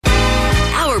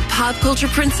pop culture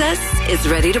princess is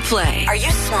ready to play. Are you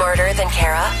smarter than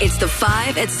Kara? It's the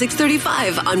 5 at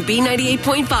 6:35 on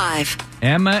B98.5.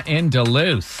 Emma in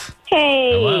Duluth.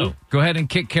 Hey. Hello. Go ahead and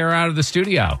kick Kara out of the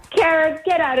studio. Kara,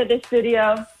 get out of the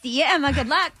studio. See you, Emma. Good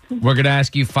luck. We're going to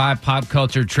ask you 5 pop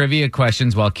culture trivia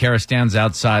questions while Kara stands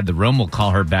outside the room. We'll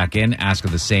call her back in, ask her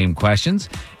the same questions.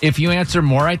 If you answer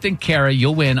more right than Kara,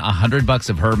 you'll win $100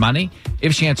 of her money.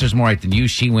 If she answers more right than you,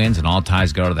 she wins, and all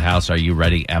ties go to the house. Are you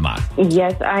ready, Emma?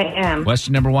 Yes, I am.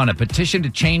 Question number 1. A petition to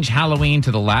change Halloween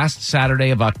to the last Saturday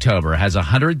of October has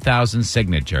 100,000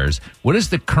 signatures. What is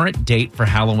the current date for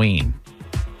Halloween?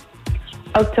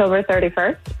 October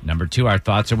 31st. Number 2, our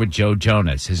thoughts are with Joe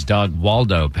Jonas. His dog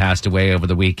Waldo passed away over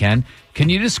the weekend. Can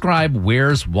you describe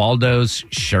where's Waldo's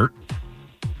shirt?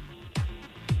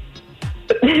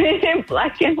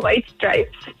 Black and white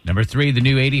stripes. Number 3, the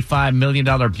new $85 million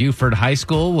Buford High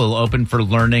School will open for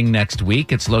learning next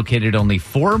week. It's located only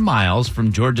 4 miles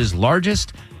from Georgia's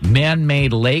largest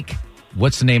man-made lake.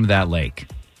 What's the name of that lake?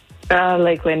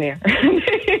 Lake Lanier.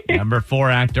 Number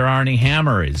 4, actor Arnie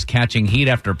Hammer is catching heat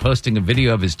after posting a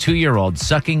video of his 2-year-old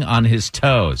sucking on his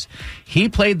toes. He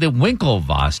played the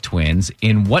Winklevoss twins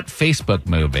in what Facebook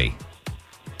movie?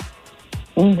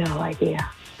 No idea.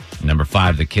 Number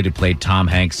 5, the kid who played Tom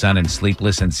Hanks' son in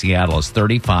Sleepless in Seattle is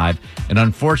 35 and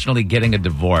unfortunately getting a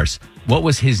divorce. What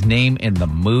was his name in the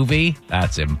movie?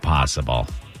 That's impossible.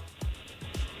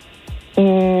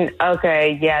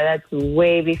 Okay, yeah, that's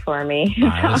way before me. All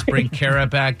right, let's bring Kara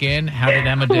back in. How did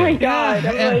Emma do? Oh, my God.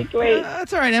 I'm like, wait.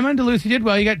 That's all right. Emma in Duluth, you did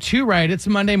well. You got 2 right. It's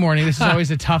a Monday morning. This is always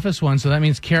the toughest one. So that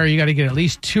means, Kara, you got to get at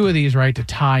least 2 of these right to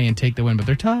tie and take the win. But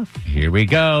they're tough. Here we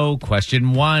go.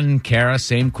 Question 1. Kara,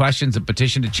 same questions. A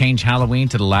petition to change Halloween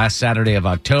to the last Saturday of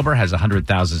October has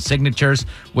 100,000 signatures.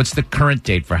 What's the current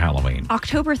date for Halloween?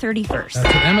 October 31st.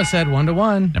 That's what Emma said,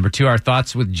 1-1. Number 2, our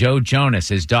thoughts with Joe Jonas.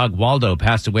 His dog Waldo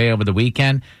passed away over the weekend.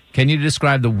 Can you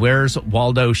describe the Where's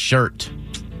Waldo shirt?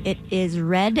 It is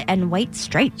red and white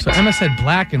stripes. So Emma said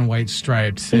black and white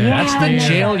stripes. That's the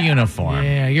jail uniform.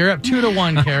 Yeah, you're up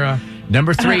 2-1, Kara.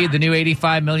 Number 3, the new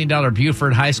 $85 million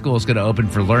Buford High School is going to open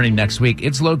for learning next week.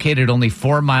 It's located only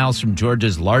 4 miles from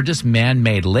Georgia's largest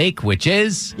man-made lake, which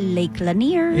is Lake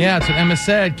Lanier. Yeah, that's what Emma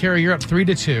said. Kara, you're up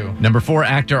 3-2. Number 4,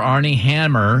 actor Arnie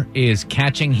Hammer is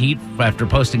catching heat after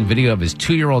posting a video of his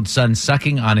 2-year-old son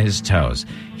sucking on his toes.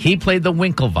 He played the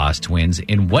Winklevoss twins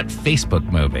in what Facebook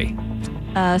movie?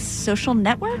 Social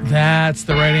Network? That's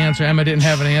the right answer. Emma didn't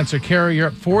have an answer. Kara, you're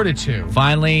up 4-2.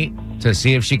 Finally, to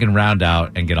see if she can round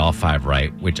out and get all 5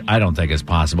 right, which I don't think is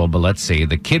possible, but let's see.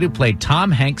 The kid who played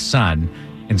Tom Hanks' son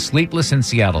in Sleepless in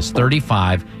Seattle is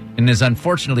 35 and is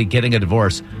unfortunately getting a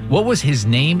divorce. What was his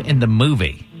name in the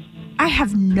movie? I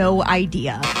have no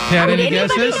idea. Yeah, Did any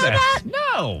anybody guesses? know that?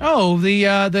 No. Oh,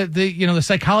 the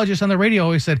psychologist on the radio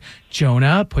always said,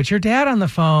 Jonah, put your dad on the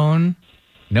phone.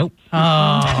 Nope. Oh,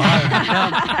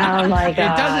 Oh, my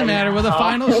God. it doesn't matter. With a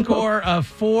final score of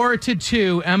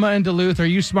 4-2, Emma in Duluth, are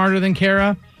you smarter than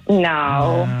Kara?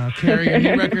 No. Kara, your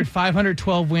new record,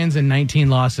 512 wins and 19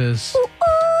 losses.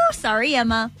 Ooh, sorry,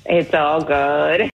 Emma. It's all good.